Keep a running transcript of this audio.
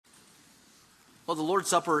Well, the Lord's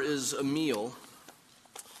Supper is a meal,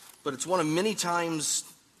 but it's one of many times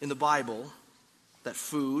in the Bible that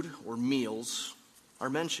food or meals are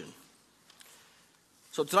mentioned.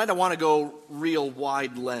 So tonight I want to go real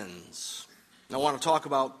wide lens. I want to talk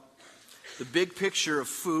about the big picture of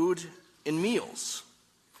food and meals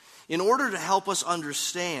in order to help us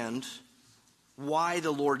understand why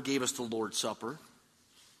the Lord gave us the Lord's Supper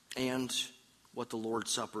and what the Lord's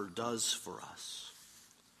Supper does for us.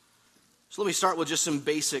 So let me start with just some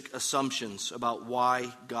basic assumptions about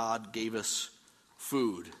why God gave us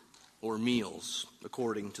food or meals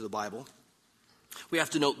according to the Bible. We have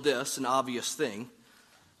to note this, an obvious thing.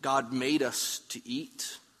 God made us to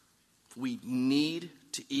eat. We need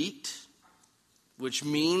to eat, which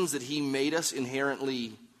means that He made us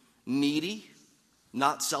inherently needy,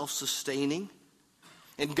 not self-sustaining.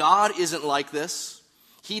 And God isn't like this.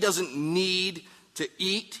 He doesn't need to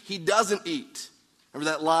eat. He doesn't eat.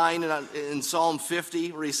 Remember that line in Psalm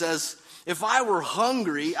 50 where he says, if I were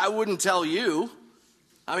hungry, I wouldn't tell you.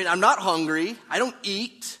 I'm not hungry. I don't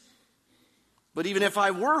eat. But even if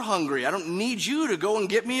I were hungry, I don't need you to go and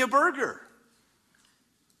get me a burger.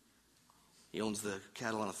 He owns the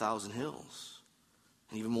cattle on 1,000 hills.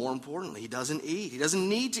 And even more importantly, He doesn't eat. He doesn't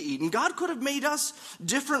need to eat. And God could have made us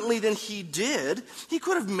differently than He did. He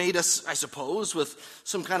could have made us, I suppose, with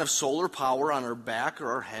some kind of solar power on our back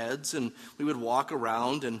or our heads, and we would walk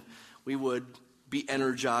around and we would be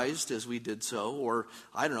energized as we did so. Or,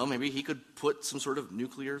 I don't know, maybe He could put some sort of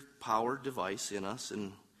nuclear power device in us,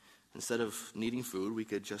 and instead of needing food, we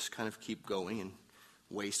could just kind of keep going and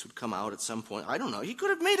waste would come out at some point. I don't know. He could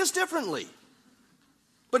have made us differently.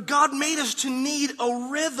 But God made us to need a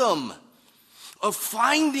rhythm of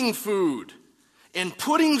finding food and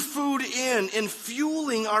putting food in and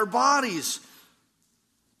fueling our bodies.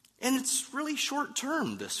 And it's really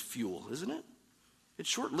short-term, this fuel, isn't it? It's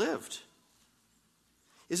short-lived.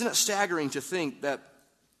 Isn't it staggering to think that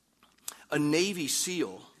a Navy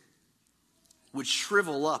SEAL would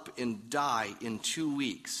shrivel up and die in 2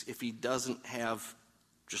 weeks if he doesn't have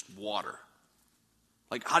just water?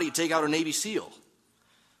 Like, how do you take out a Navy SEAL?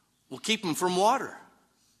 Well, keep them from water.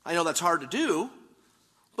 I know that's hard to do,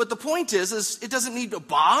 but the point is it doesn't need a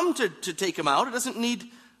bomb to take him out. It doesn't need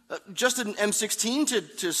just an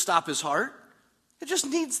M16 to stop his heart. It just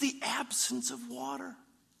needs the absence of water,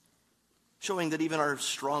 showing that even our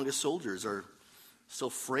strongest soldiers are still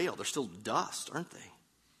frail. They're still dust, aren't they?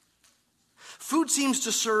 Food seems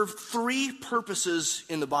to serve three purposes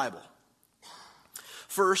in the Bible.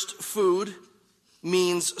 First, food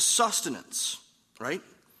means sustenance, right?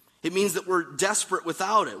 It means that we're desperate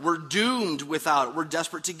without it. We're doomed without it. We're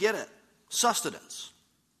desperate to get it. Sustenance.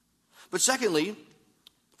 But secondly,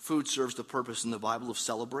 food serves the purpose in the Bible of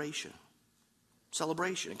celebration.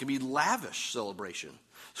 Celebration. It can be lavish celebration.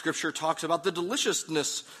 Scripture talks about the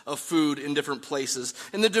deliciousness of food in different places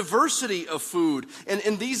and the diversity of food.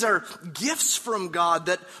 And these are gifts from God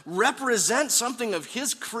that represent something of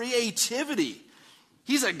His creativity.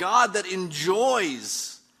 He's a God that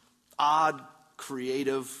enjoys odd,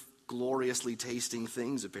 creative, gloriously tasting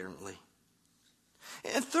things, apparently.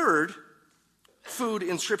 And third, food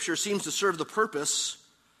in Scripture seems to serve the purpose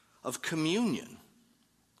of communion,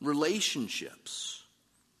 relationships,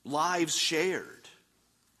 lives shared,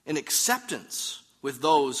 and acceptance with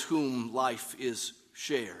those whom life is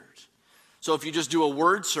shared. So if you just do a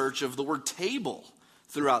word search of the word table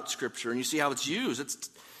throughout Scripture and you see how it's used,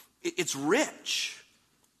 it's rich.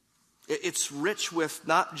 It's rich with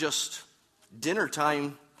not just dinner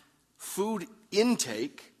time food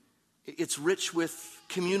intake, it's rich with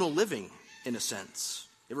communal living in a sense.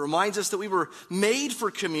 It reminds us that we were made for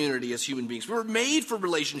community as human beings. We were made for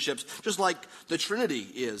relationships, just like the Trinity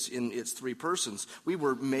is in its three persons. We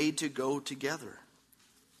were made to go together.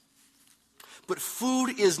 But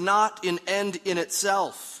food is not an end in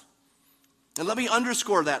itself. And let me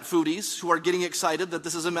underscore that, foodies who are getting excited that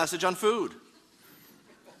this is a message on food.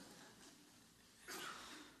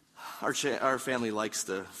 Our family likes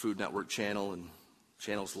the Food Network channel and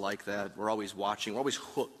channels like that. We're always watching. We're always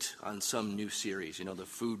hooked on some new series. You know, the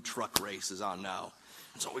food truck race is on now.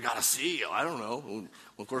 And so we got to see. I don't know. Well,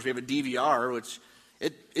 of course, we have a DVR, which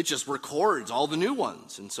it just records all the new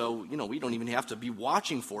ones. And so, you know, we don't even have to be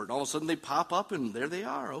watching for it. And all of a sudden they pop up and there they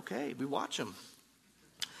are. Okay, we watch them.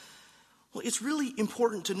 Well, it's really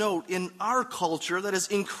important to note in our culture that is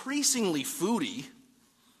increasingly foodie.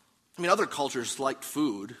 Other cultures liked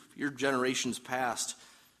food. Our generations past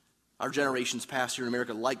here in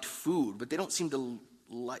America liked food, but they didn't seem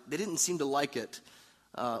to like it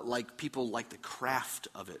like people like the craft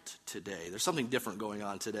of it today. There's something different going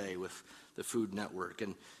on today with the Food Network.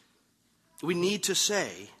 And we need to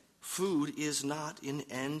say food is not an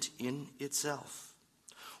end in itself.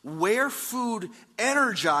 Where food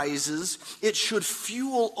energizes, it should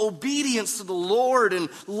fuel obedience to the Lord and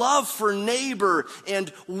love for neighbor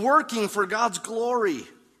and working for God's glory.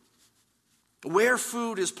 Where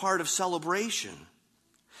food is part of celebration,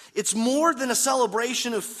 it's more than a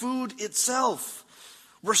celebration of food itself.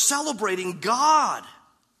 We're celebrating God.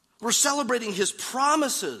 We're celebrating His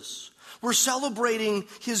promises. We're celebrating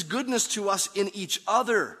His goodness to us in each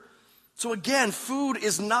other. So again, food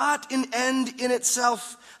is not an end in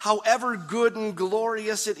itself, however good and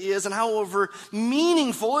glorious it is, and however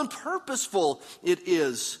meaningful and purposeful it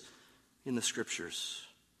is in the Scriptures.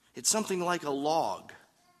 It's something like a log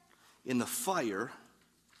in the fire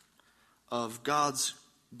of God's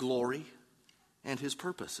glory and His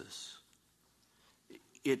purposes.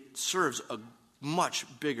 It serves a much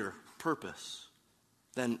bigger purpose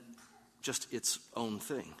than just its own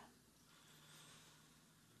thing.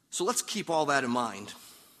 So let's keep all that in mind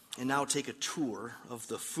and now take a tour of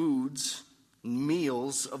the foods and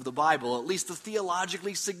meals of the Bible, at least the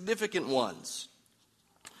theologically significant ones.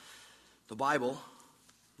 The Bible,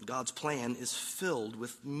 God's plan, is filled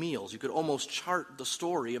with meals. You could almost chart the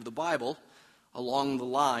story of the Bible along the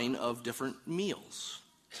line of different meals.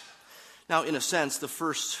 Now, in a sense, the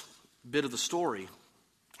first bit of the story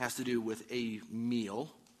has to do with a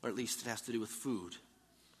meal, or at least it has to do with food.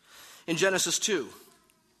 In Genesis 2,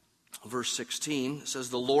 verse 16, it says,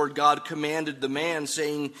 "The Lord God commanded the man,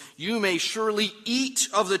 saying, 'You may surely eat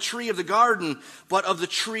of the tree of the garden, but of the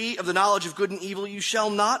tree of the knowledge of good and evil you shall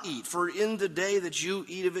not eat, for in the day that you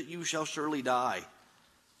eat of it you shall surely die.'"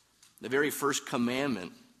 The very first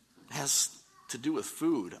commandment has to do with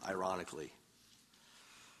food, ironically.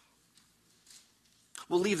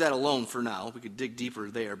 We'll leave that alone for now. We could dig deeper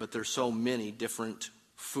there, but there's so many different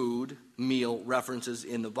food, meal references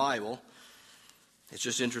in the Bible. It's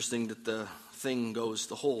just interesting that the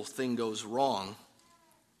whole thing goes wrong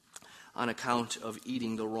on account of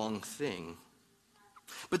eating the wrong thing.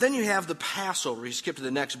 But then you have the Passover. You skip to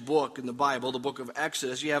the next book in the Bible, the book of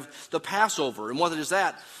Exodus. You have the Passover. And what is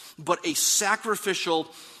that? But a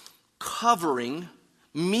sacrificial covering,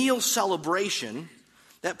 meal celebration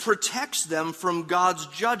that protects them from God's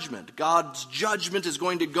judgment. God's judgment is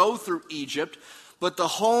going to go through Egypt, but the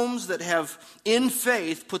homes that have, in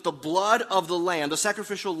faith, put the blood of the lamb, the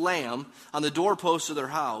sacrificial lamb, on the doorposts of their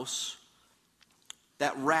house,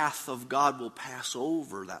 that wrath of God will pass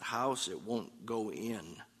over that house. It won't go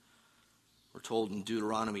in. We're told in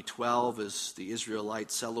Deuteronomy 12, as the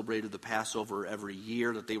Israelites celebrated the Passover every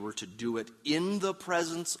year, that they were to do it in the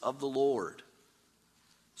presence of the Lord.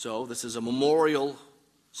 So this is a memorial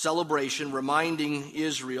celebration reminding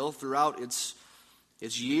Israel throughout its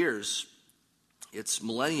years, its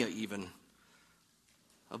millennia even,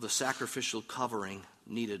 of the sacrificial covering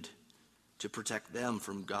needed to protect them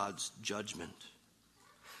from God's judgment.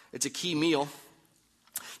 It's a key meal.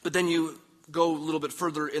 But then you go a little bit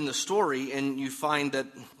further in the story and you find that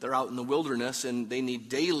they're out in the wilderness and they need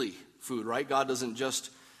daily food, right? God doesn't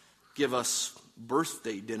just give us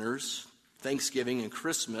birthday dinners, Thanksgiving and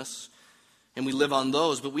Christmas, and we live on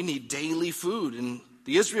those, but we need daily food. And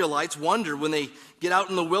the Israelites wonder when they get out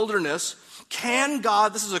in the wilderness, can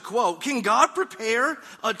God, this is a quote, can God prepare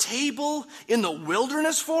a table in the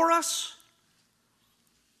wilderness for us?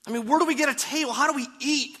 I mean, where do we get a table? How do we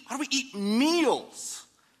eat? How do we eat meals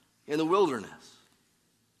in the wilderness?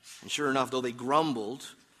 And sure enough, though they grumbled,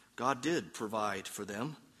 God did provide for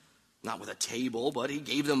them. Not with a table, but He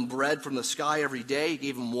gave them bread from the sky every day. He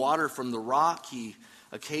gave them water from the rock. He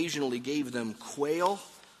occasionally gave them quail.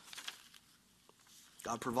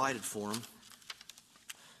 God provided for them.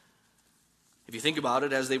 If you think about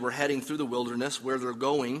it, as they were heading through the wilderness, where they're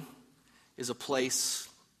going is a place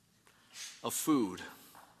of food.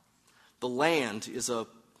 The land is a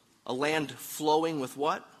land flowing with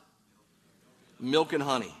what? Milk and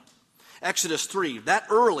honey. Exodus 3, that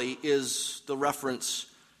early is the reference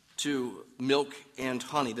to milk and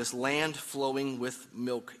honey, this land flowing with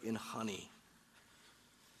milk and honey.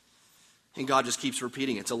 And God just keeps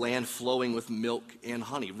repeating, it's a land flowing with milk and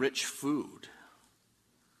honey, rich food.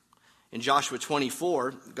 In Joshua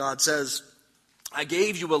 24, God says, "I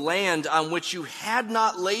gave you a land on which you had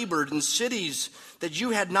not labored, and cities that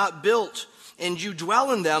you had not built, and you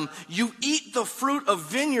dwell in them. You eat the fruit of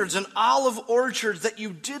vineyards and olive orchards that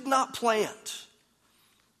you did not plant."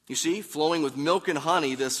 You see, flowing with milk and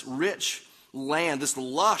honey, this rich land, this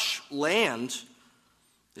lush land,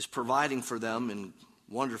 is providing for them in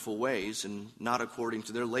wonderful ways and not according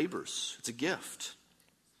to their labors. It's a gift.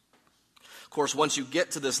 Of course, once you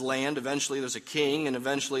get to this land, eventually there's a king, and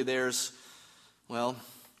eventually there's,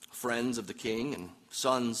 friends of the king and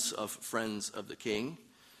sons of friends of the king.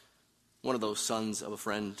 One of those sons of a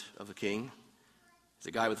friend of the king is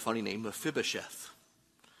a guy with a funny name, Mephibosheth.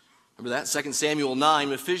 Remember that? 2 Samuel 9,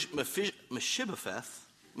 Mephibosheth.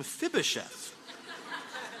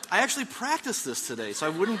 I actually practiced this today, so I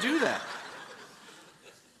wouldn't do that.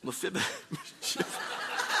 Mephibosheth.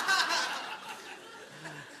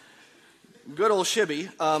 Good old Shibby.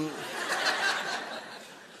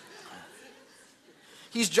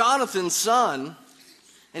 He's Jonathan's son,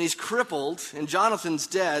 and he's crippled, and Jonathan's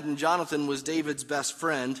dead, and Jonathan was David's best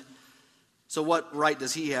friend. So what right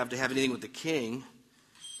does he have to have anything with the king?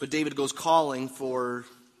 But David goes calling for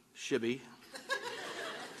Shibby.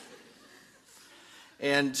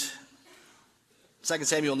 And 2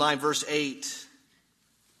 Samuel 9, verse 8,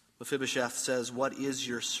 Mephibosheth says, "What is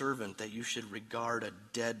your servant that you should regard a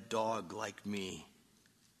dead dog like me?"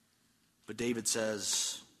 But David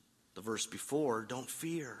says, the verse before, "Don't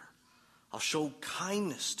fear. I'll show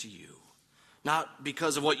kindness to you. Not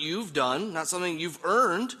because of what you've done, not something you've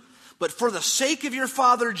earned, but for the sake of your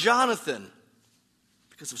father Jonathan,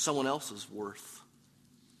 because of someone else's worth."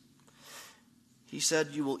 He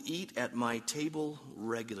said, "You will eat at my table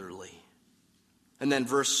regularly." And then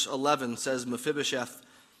verse 11 says, Mephibosheth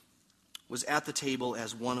was at the table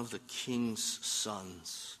as one of the king's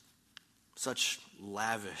sons. Such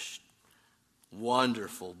lavish,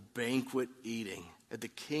 wonderful banquet eating at the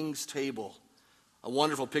king's table. A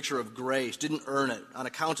wonderful picture of grace. Didn't earn it on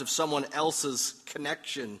account of someone else's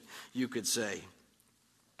connection, you could say.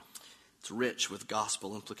 It's rich with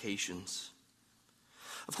gospel implications.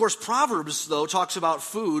 Of course, Proverbs, though, talks about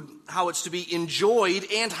food, how it's to be enjoyed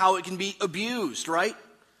and how it can be abused, right?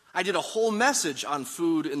 I did a whole message on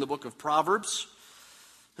food in the book of Proverbs.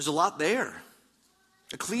 There's a lot there.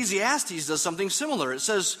 Ecclesiastes does something similar. It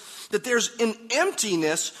says that there's an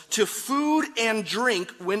emptiness to food and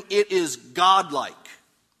drink when it is godlike,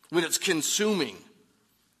 when it's consuming,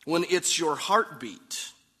 when it's your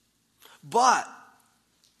heartbeat. But,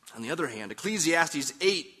 on the other hand, Ecclesiastes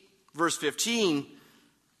 8, verse 15,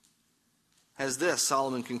 has this,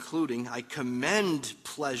 Solomon concluding, "I commend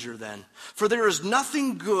pleasure then, for there is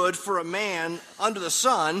nothing good for a man under the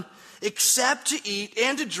sun except to eat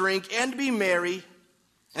and to drink and to be merry,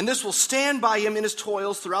 and this will stand by him in his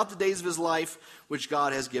toils throughout the days of his life, which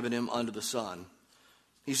God has given him under the sun."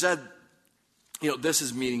 He said, this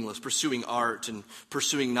is meaningless, pursuing art and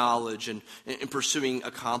pursuing knowledge and pursuing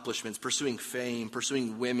accomplishments, pursuing fame,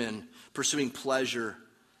 pursuing women, pursuing pleasure.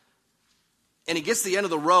 And he gets to the end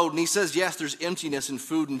of the road and he says, yes, there's emptiness in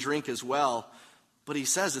food and drink as well, but he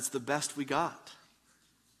says it's the best we got.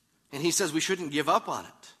 And he says we shouldn't give up on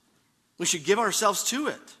it. We should give ourselves to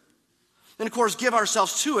it. And of course, give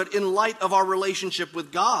ourselves to it in light of our relationship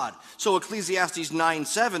with God. So Ecclesiastes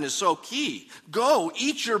 9:7 is so key. "Go,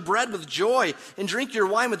 eat your bread with joy and drink your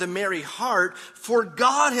wine with a merry heart, for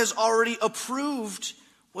God has already approved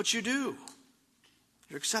what you do."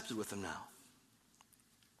 You're accepted with him now.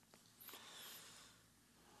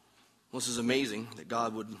 Well, this is amazing that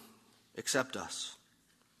God would accept us.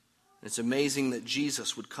 It's amazing that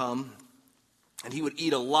Jesus would come and he would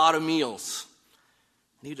eat a lot of meals.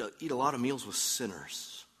 And he'd eat a lot of meals with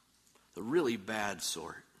sinners. The really bad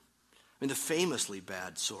sort. The famously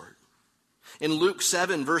bad sort. In Luke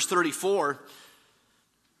 7, verse 34,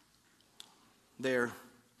 there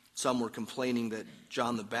some were complaining that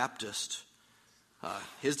John the Baptist,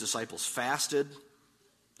 his disciples fasted.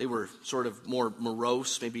 They were sort of more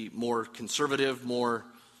morose, maybe more conservative, more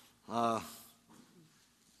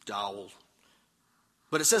dull.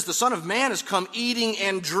 But it says the Son of Man has come eating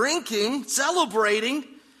and drinking,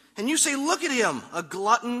 celebrating, and you say, look at him, a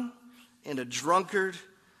glutton and a drunkard,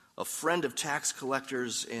 a friend of tax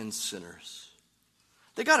collectors and sinners.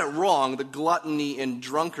 They got it wrong, the gluttony and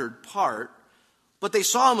drunkard part, but they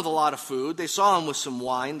saw him with a lot of food. They saw him with some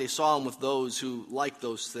wine. They saw him with those who like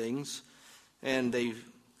those things, and they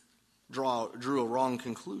drew a wrong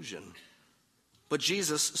conclusion. But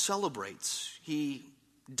Jesus celebrates. He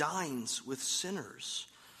dines with sinners.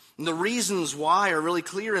 And the reasons why are really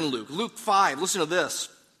clear in Luke. Luke 5, listen to this.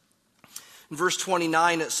 In verse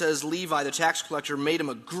 29, it says, Levi, the tax collector, made him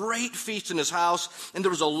a great feast in his house, and there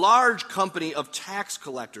was a large company of tax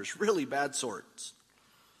collectors, really bad sorts,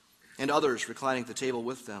 and others reclining at the table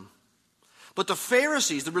with them. But the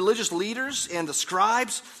Pharisees, the religious leaders, and the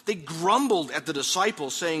scribes, they grumbled at the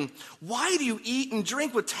disciples, saying, "Why do you eat and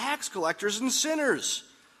drink with tax collectors and sinners?"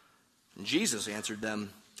 And Jesus answered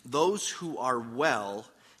them, "Those who are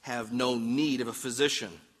well have no need of a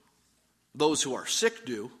physician. Those who are sick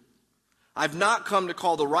do. I've not come to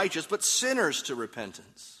call the righteous, but sinners to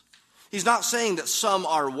repentance." He's not saying that some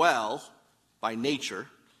are well by nature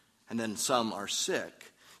and then some are sick.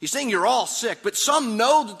 He's saying you're all sick, but some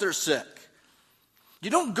know that they're sick. You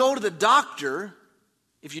don't go to the doctor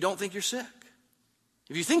if you don't think you're sick.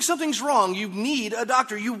 If you think something's wrong, you need a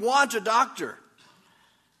doctor. You want a doctor.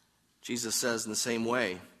 Jesus says in the same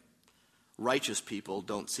way, righteous people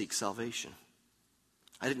don't seek salvation.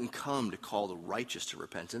 I didn't come to call the righteous to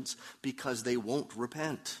repentance because they won't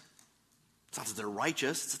repent. It's not that they're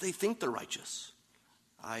righteous, it's that they think they're righteous.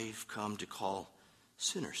 I've come to call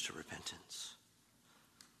sinners to repentance.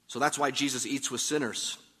 So that's why Jesus eats with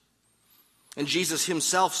sinners. And Jesus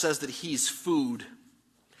himself says that he's food.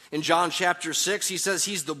 In John chapter 6, he says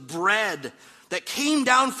he's the bread that came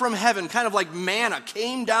down from heaven, kind of like manna,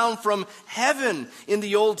 came down from heaven in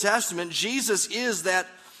the Old Testament. Jesus is that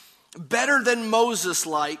better than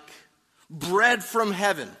Moses-like bread from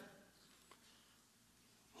heaven.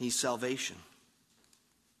 He's salvation.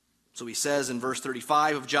 So he says in verse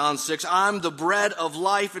 35 of John 6, I'm the bread of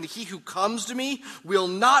life, and he who comes to me will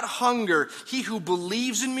not hunger. He who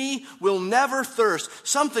believes in me will never thirst.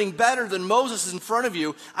 Something better than Moses is in front of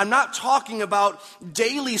you. I'm not talking about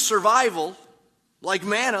daily survival like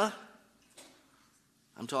manna.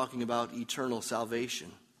 I'm talking about eternal salvation.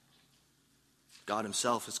 God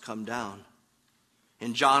himself has come down.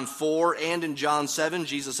 In John 4 and in John 7,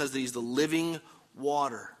 Jesus says that he's the living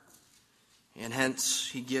water. And hence,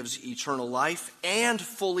 he gives eternal life and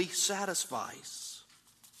fully satisfies.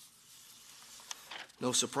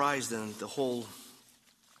 No surprise then,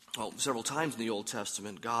 several times in the Old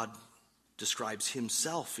Testament, God describes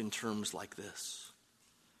himself in terms like this.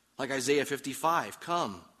 Like Isaiah 55,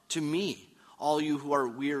 come to me, all you who are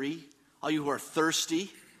weary, all you who are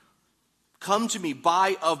thirsty. Come to me,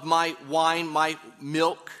 buy of my wine, my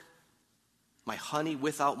milk, my honey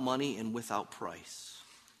without money and without price.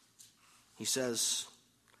 He says,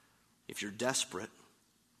 if you're desperate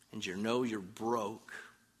and you know you're broke,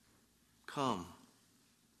 come.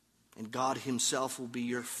 And God himself will be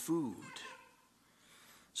your food.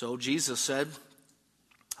 So Jesus said,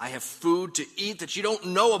 I have food to eat that you don't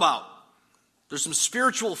know about. There's some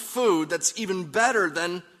spiritual food that's even better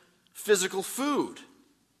than physical food.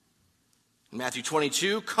 In Matthew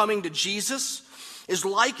 22, coming to Jesus is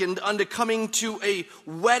likened unto coming to a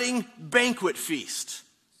wedding banquet feast.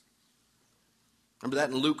 Remember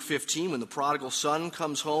that in Luke 15 when the prodigal son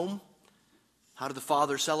comes home? How did the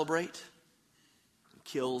father celebrate? He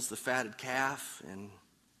kills the fatted calf and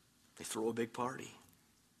they throw a big party.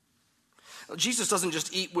 Now, Jesus doesn't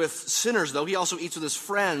just eat with sinners, though. He also eats with his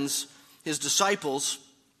friends, his disciples.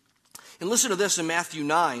 And listen to this in Matthew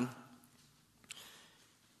 9.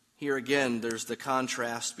 Here again, there's the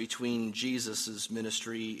contrast between Jesus'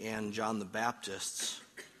 ministry and John the Baptist's.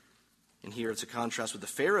 And here it's a contrast with the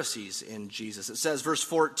Pharisees and Jesus. It says, verse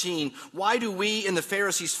 14, why do we and the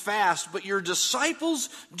Pharisees fast, but your disciples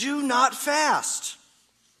do not fast?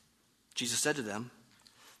 Jesus said to them,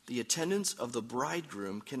 the attendants of the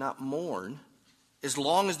bridegroom cannot mourn as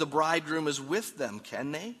long as the bridegroom is with them,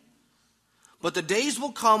 can they? But the days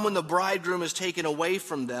will come when the bridegroom is taken away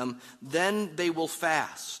from them, then they will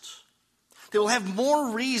fast. They will have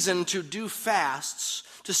more reason to do fasts,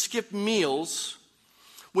 to skip meals,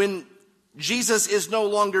 when Jesus is no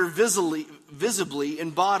longer visibly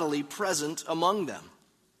and bodily present among them.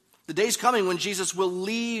 The day's coming when Jesus will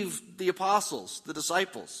leave the apostles, the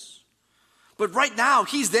disciples. But right now,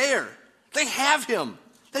 he's there. They have him.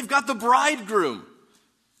 They've got the bridegroom.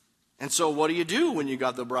 And so what do you do when you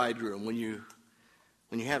got the bridegroom? When you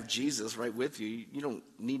have Jesus right with you, you don't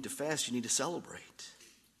need to fast, you need to celebrate.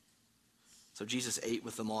 So Jesus ate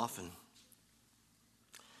with them often.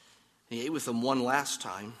 He ate with them one last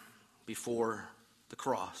time before the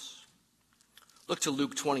cross. Look to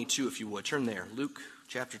Luke 22, if you would. Turn there. Luke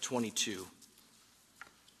chapter 22.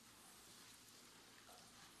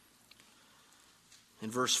 In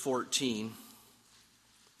verse 14,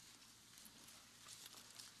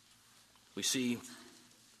 we see,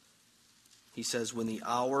 he says, when the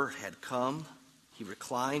hour had come, he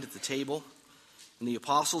reclined at the table, and the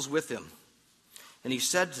apostles with him. And he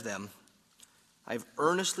said to them, I have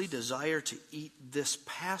earnestly desired to eat this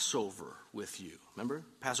Passover with you. Remember?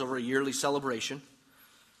 Passover, a yearly celebration.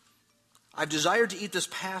 I've desired to eat this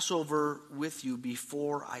Passover with you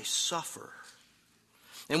before I suffer.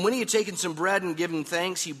 And when he had taken some bread and given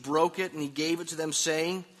thanks, he broke it and he gave it to them,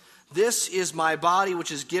 saying, this is my body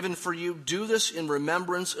which is given for you. Do this in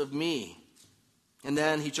remembrance of me. And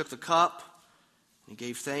then he took the cup, and he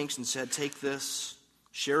gave thanks and said, take this,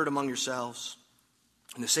 share it among yourselves.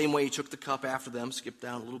 In the same way he took the cup after them, skip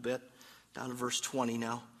down a little bit, down to verse 20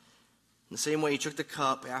 now. In the same way he took the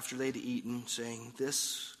cup after they'd eaten, saying,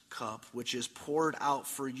 this cup which is poured out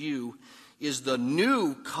for you is the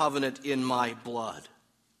new covenant in my blood.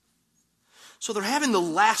 So they're having the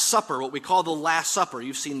Last Supper, what we call the Last Supper.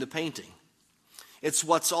 You've seen the painting. It's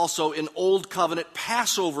what's also an Old Covenant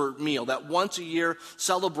Passover meal, that once-a-year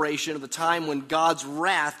celebration of the time when God's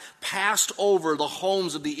wrath passed over the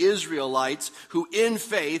homes of the Israelites who, in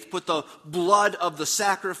faith, put the blood of the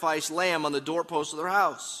sacrificed lamb on the doorpost of their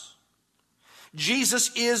house.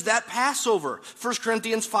 Jesus is that Passover. 1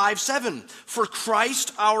 Corinthians 5:7. For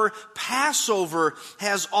Christ, our Passover,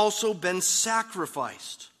 has also been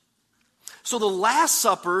sacrificed. So the Last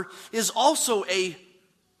Supper is also a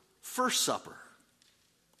First Supper.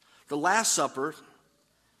 The Last Supper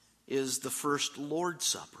is the first Lord's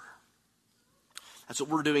Supper. That's what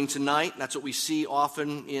we're doing tonight. That's what we see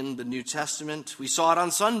often in the New Testament. We saw it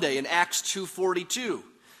on Sunday in Acts 2:42.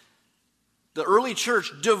 The early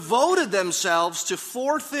church devoted themselves to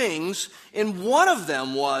 4 things, and one of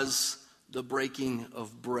them was the breaking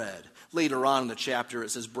of bread. Later on in the chapter,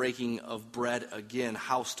 it says breaking of bread again,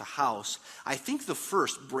 house to house. I think the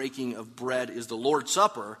first breaking of bread is the Lord's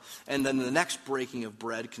Supper, and then the next breaking of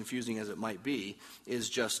bread, confusing as it might be, is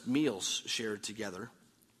just meals shared together.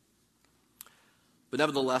 But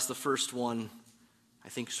nevertheless, the first one, I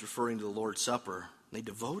think, is referring to the Lord's Supper. They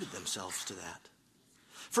devoted themselves to that.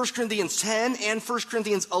 1 Corinthians 10 and 1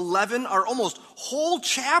 Corinthians 11 are almost whole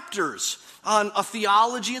chapters on a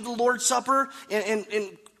theology of the Lord's Supper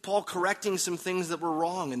and Paul correcting some things that were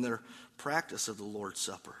wrong in their practice of the Lord's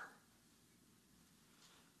Supper.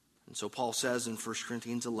 And so Paul says in 1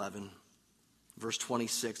 Corinthians 11, verse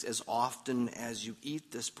 26, as often as you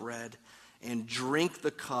eat this bread and drink the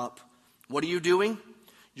cup, what are you doing?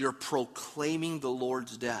 You're proclaiming the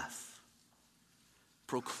Lord's death.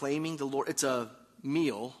 Proclaiming the Lord. It's a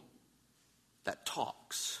meal that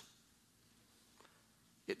talks.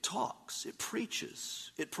 It talks. It preaches.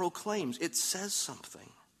 It proclaims. It says something.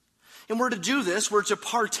 And we're to do this, we're to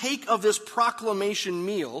partake of this proclamation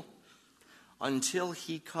meal until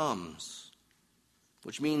he comes,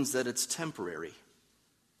 which means that it's temporary.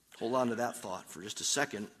 Hold on to that thought for just a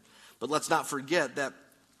second. But let's not forget that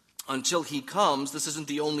until he comes, this isn't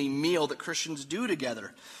the only meal that Christians do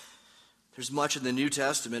together. There's much in the New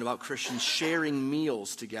Testament about Christians sharing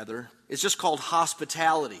meals together. It's just called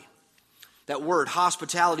hospitality. That word,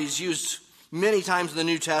 hospitality, is used many times in the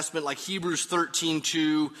New Testament, like Hebrews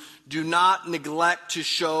 13:2, do not neglect to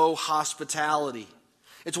show hospitality.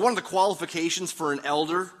 It's one of the qualifications for an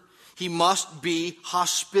elder. He must be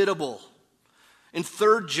hospitable. In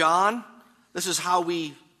 3 John, this is how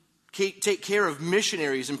we take care of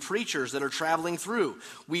missionaries and preachers that are traveling through.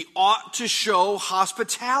 We ought to show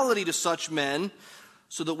hospitality to such men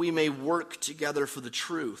so that we may work together for the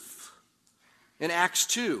truth. In Acts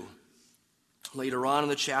 2, later on in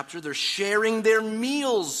the chapter, they're sharing their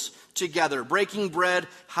meals together, breaking bread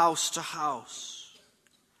house to house.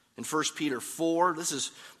 In 1 Peter 4, this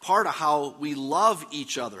is part of how we love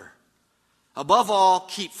each other. Above all,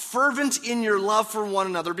 keep fervent in your love for one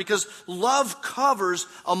another, because love covers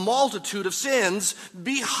a multitude of sins.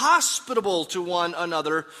 Be hospitable to one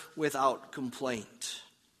another without complaint.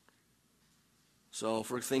 So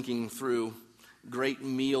if we're thinking through great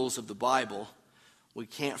meals of the Bible, we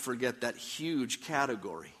can't forget that huge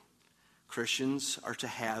category. Christians are to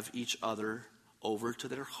have each other over to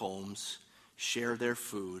their homes, share their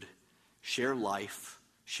food, share life,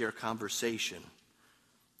 share conversation.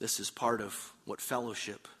 This is part of what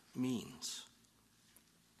fellowship means.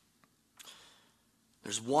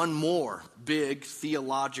 There's one more big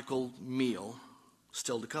theological meal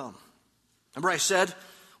still to come. Remember I said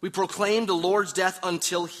we proclaim the Lord's death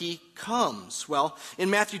until he comes. Well, in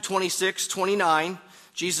Matthew 26:29,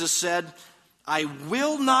 Jesus said, I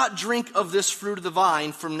will not drink of this fruit of the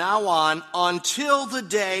vine from now on until the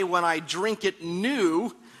day when I drink it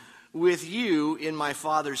new with you in my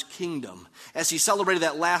Father's kingdom. As he celebrated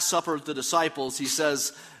that Last Supper with the disciples, he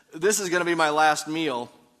says, this is going to be my last meal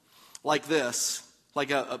like this,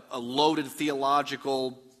 like a loaded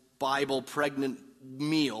theological Bible pregnant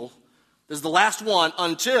meal. This is the last one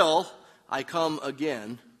until I come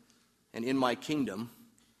again, and in my kingdom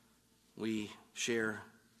we share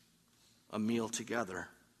a meal together.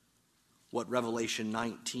 What Revelation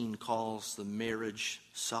 19 calls the marriage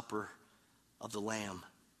supper of the Lamb.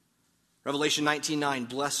 Revelation 19:9,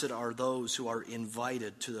 blessed are those who are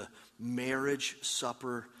invited to the marriage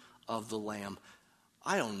supper of the Lamb.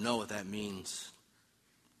 I don't know what that means.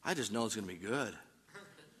 I just know it's going to be good.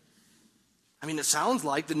 I mean, it sounds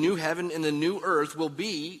like the new heaven and the new earth will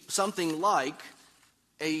be something like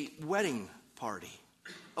a wedding party,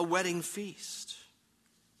 a wedding feast.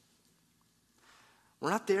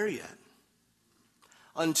 We're not there yet.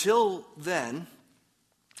 Until then,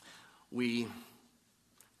 We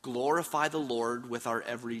glorify the Lord with our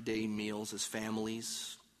everyday meals as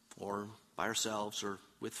families or by ourselves or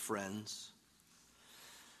with friends.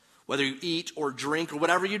 Whether you eat or drink or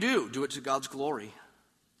whatever you do it to God's glory.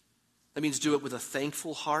 That means do it with a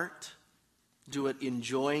thankful heart. Do it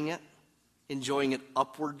enjoying it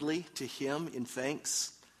upwardly to Him in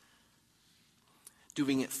thanks.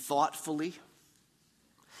 Doing it thoughtfully.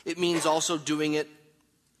 It means also doing it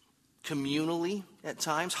communally at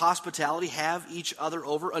times. Hospitality, have each other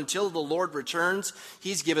over. Until the Lord returns,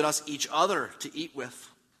 He's given us each other to eat with.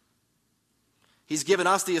 He's given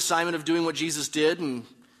us the assignment of doing what Jesus did and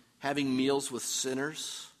having meals with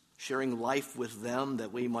sinners, sharing life with them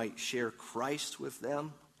that we might share Christ with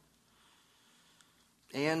them.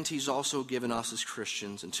 And He's also given us as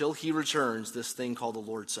Christians, until He returns, this thing called the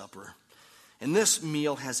Lord's Supper. And this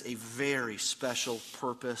meal has a very special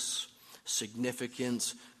purpose,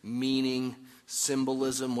 significance, meaning,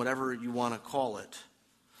 symbolism, whatever you want to call it,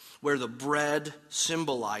 where the bread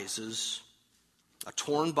symbolizes a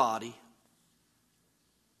torn body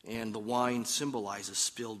and the wine symbolizes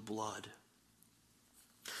spilled blood.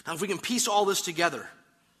 Now, if we can piece all this together,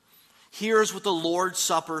 here's what the Lord's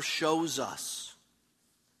Supper shows us.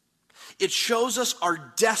 It shows us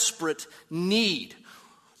our desperate need.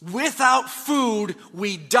 Without food,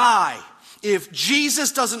 we die. If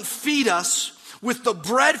Jesus doesn't feed us with the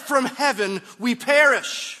bread from heaven, we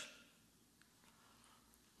perish.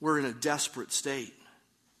 We're in a desperate state.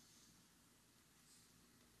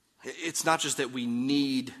 It's not just that we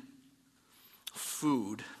need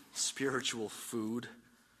food, spiritual food,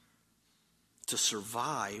 to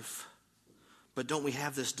survive, but don't we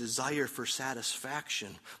have this desire for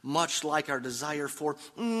satisfaction, much like our desire for,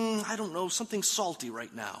 I don't know, something salty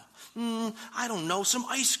right now. I don't know, some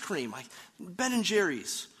ice cream, Ben &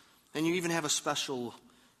 Jerry's. And you even have a special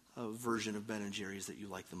version of Ben & Jerry's that you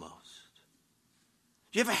like the most.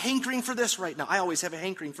 Do you have a hankering for this right now? I always have a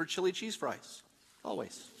hankering for chili cheese fries.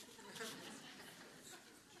 Always.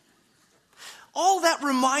 All that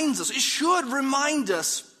reminds us, it should remind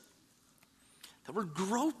us that we're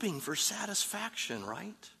groping for satisfaction,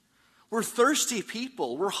 right? We're thirsty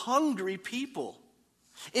people. We're hungry people.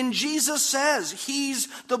 And Jesus says He's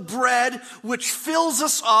the bread which fills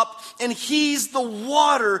us up, and He's the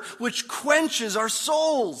water which quenches our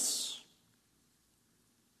souls.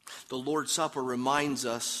 The Lord's Supper reminds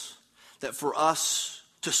us that for us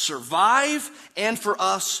to survive and for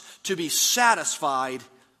us to be satisfied,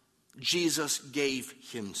 Jesus gave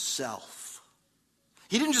Himself.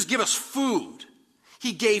 He didn't just give us food.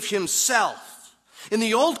 He gave Himself. In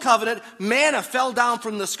the Old Covenant, manna fell down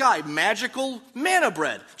from the sky. Magical manna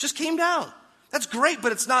bread just came down. That's great,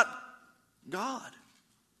 but it's not God.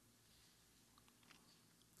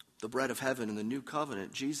 The bread of heaven in the New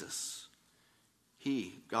Covenant, Jesus,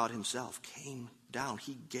 He, God Himself, came down.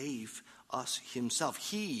 He gave us Himself.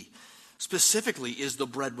 He specifically is the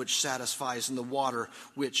bread which satisfies and the water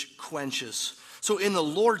which quenches. So in the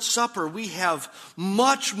Lord's Supper, we have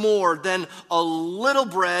much more than a little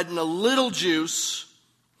bread and a little juice.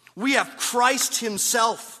 We have Christ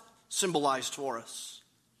Himself symbolized for us.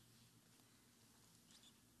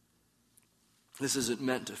 This isn't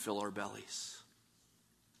meant to fill our bellies.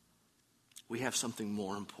 We have something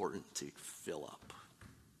more important to fill up: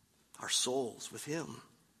 our souls with Him.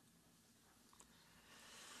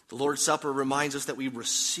 The Lord's Supper reminds us that we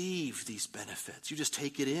receive these benefits. You just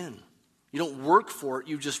take it in. You don't work for it,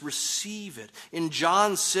 you just receive it. In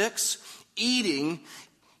John 6, eating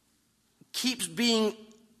keeps being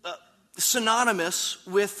synonymous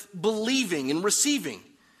with believing and receiving.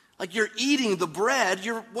 Like you're eating the bread,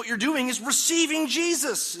 what you're doing is receiving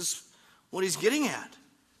Jesus, is what He's getting at.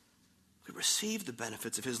 We receive the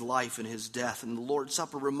benefits of His life and His death, and the Lord's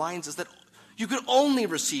Supper reminds us that you can only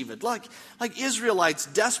receive it. Like Israelites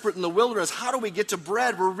desperate in the wilderness. How do we get to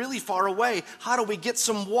bread? We're really far away. How do we get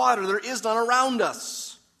some water? There is none around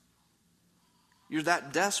us. You're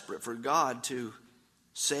that desperate for God to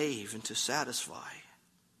save and to satisfy.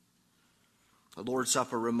 The Lord's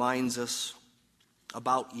Supper reminds us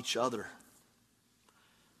about each other.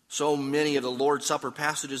 So many of the Lord's Supper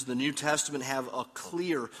passages in the New Testament have a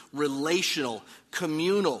clear relational,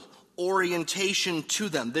 communal orientation to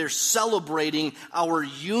them. They're celebrating our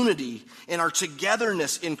unity and our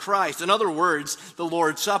togetherness in Christ. In other words, the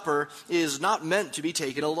Lord's Supper is not meant to be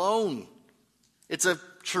taken alone. It's a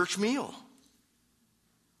church meal.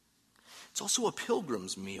 It's also a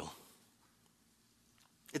pilgrim's meal.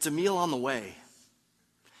 It's a meal on the way.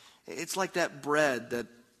 It's like that bread that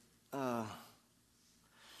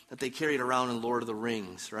they carried around in Lord of the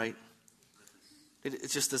Rings, right?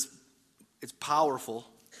 It's just this, it's powerful.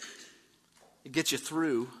 It gets you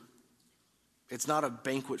through, It's not a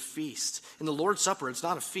banquet feast. In the Lord's Supper, it's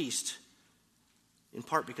not a feast, in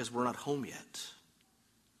part because we're not home yet.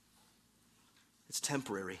 It's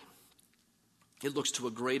temporary. It looks to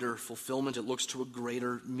a greater fulfillment. It looks to a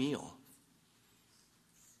greater meal.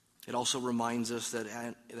 It also reminds us that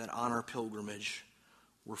on our pilgrimage,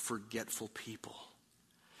 we're forgetful people.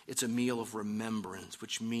 It's a meal of remembrance,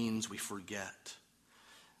 which means we forget.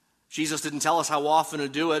 Jesus didn't tell us how often to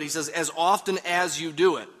do it. He says, as often as you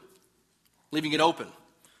do it, leaving it open.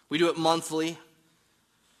 We do it monthly, and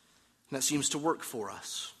that seems to work for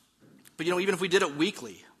us. But even if we did it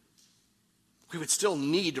weekly, we would still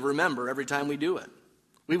need to remember every time we do it.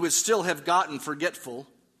 We would still have gotten forgetful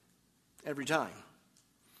every time.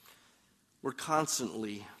 We're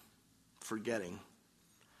constantly forgetting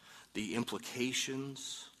the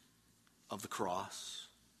implications of the cross,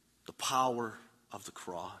 the power of the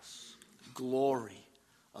cross, the glory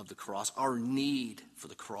of the cross, our need for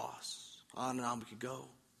the cross. On and on we could go.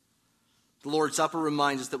 The Lord's Supper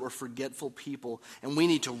reminds us that we're forgetful people, and we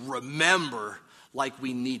need to remember like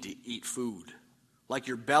we need to eat food. Like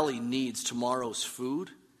your belly needs tomorrow's food,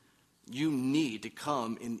 you need to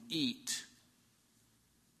come and eat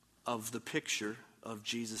of the picture of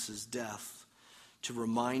Jesus' death to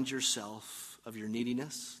remind yourself of your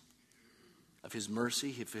neediness, of his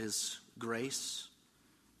mercy, of his grace,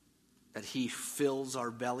 that he fills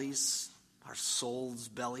our bellies, our soul's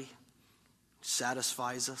belly,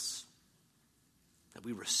 satisfies us, that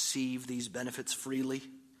we receive these benefits freely.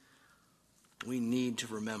 We need to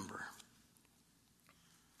remember.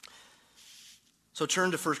 So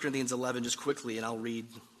turn to 1 Corinthians 11 just quickly, and I'll read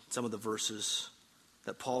some of the verses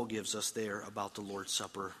that Paul gives us there about the Lord's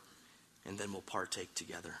Supper, and then we'll partake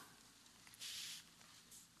together.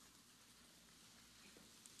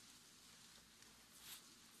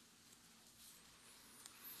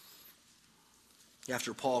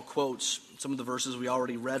 After Paul quotes some of the verses we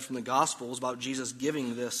already read from the Gospels about Jesus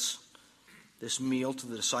giving this meal to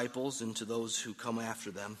the disciples and to those who come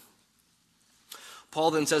after them,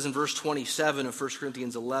 Paul then says in verse 27 of 1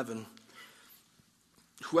 Corinthians 11,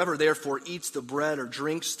 whoever therefore eats the bread or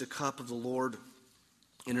drinks the cup of the Lord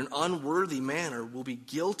in an unworthy manner will be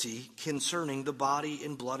guilty concerning the body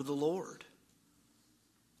and blood of the Lord.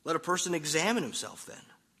 Let a person examine himself then,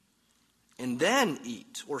 and then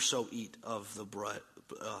eat, or so eat of the bread,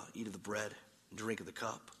 and drink of the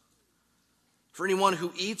cup. For anyone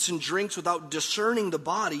who eats and drinks without discerning the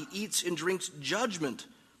body eats and drinks judgment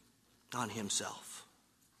on himself.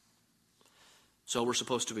 So we're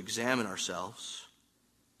supposed to examine ourselves.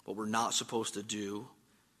 What we're not supposed to do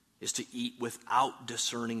is to eat without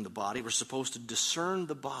discerning the body. We're supposed to discern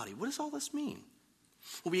the body. What does all this mean?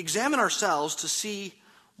 Well, we examine ourselves to see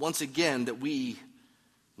once again that we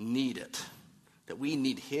need it, that we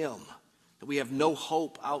need him, that we have no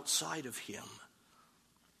hope outside of him.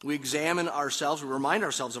 We examine ourselves, we remind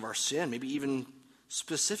ourselves of our sin, maybe even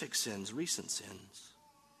specific sins, recent sins.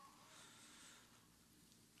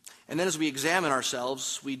 And then as we examine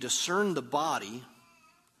ourselves, we discern the body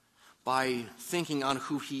by thinking on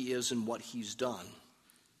who he is and what he's done.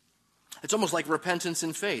 It's almost like repentance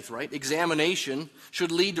in faith, right? Examination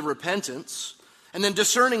should lead to repentance, and then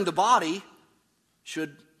discerning the body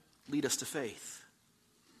should lead us to faith,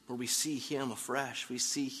 where we see him afresh. We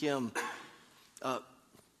see him a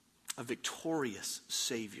victorious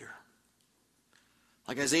Savior.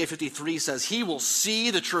 Like Isaiah 53 says, he will see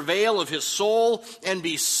the travail of his soul and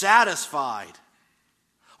be satisfied.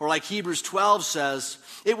 Or like Hebrews 12 says,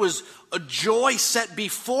 it was a joy set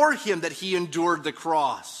before him that he endured the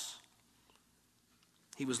cross.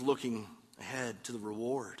 He was looking ahead to the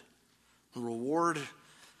reward. The reward,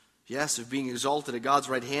 yes, of being exalted at God's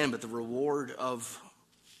right hand, but the reward of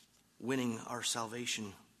winning our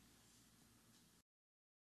salvation